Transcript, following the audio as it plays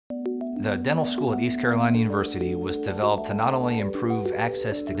The dental school at East Carolina University was developed to not only improve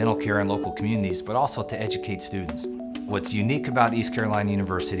access to dental care in local communities, but also to educate students. What's unique about East Carolina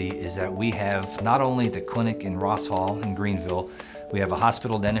University is that we have not only the clinic in Ross Hall in Greenville, we have a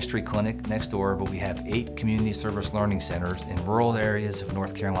hospital dentistry clinic next door, but we have 8 community service learning centers in rural areas of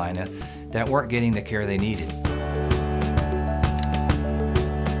North Carolina that weren't getting the care they needed.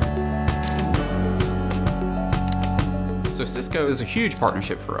 So Cisco is a huge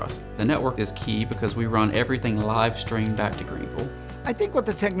partnership for us. The network is key because we run everything live streamed back to Greenville. I think what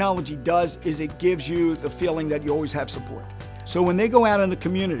the technology does is it gives you the feeling that you always have support. So when they go out in the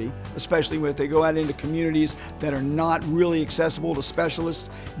community, especially when they go out into communities that are not really accessible to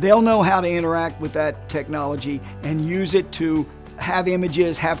specialists, they'll know how to interact with that technology and use it to have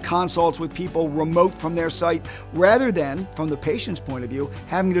images, have consults with people remote from their site, rather than, from the patient's point of view,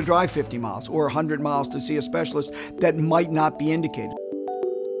 having to drive 50 miles or 100 miles to see a specialist that might not be indicated.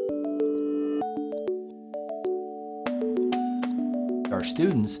 Our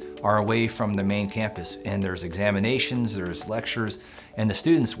students are away from the main campus, and there's examinations, there's lectures, and the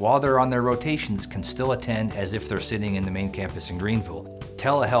students, while they're on their rotations, can still attend as if they're sitting in the main campus in Greenville.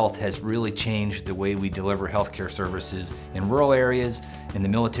 Telehealth has really changed the way we deliver healthcare services in rural areas, in the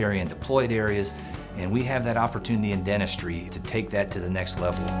military and deployed areas, and we have that opportunity in dentistry to take that to the next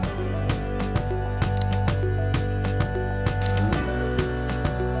level.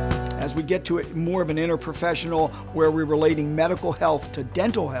 As we get to it more of an interprofessional, where we're relating medical health to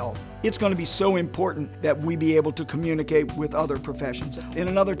dental health, it's going to be so important that we be able to communicate with other professions. In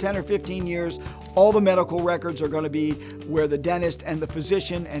another 10 or 15 years, all the medical records are going to be where the dentist and the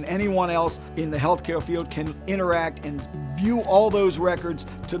physician and anyone else in the healthcare field can interact and view all those records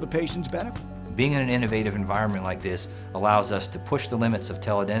to the patient's benefit. Being in an innovative environment like this allows us to push the limits of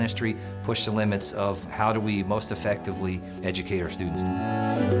teledentistry, push the limits of how do we most effectively educate our students.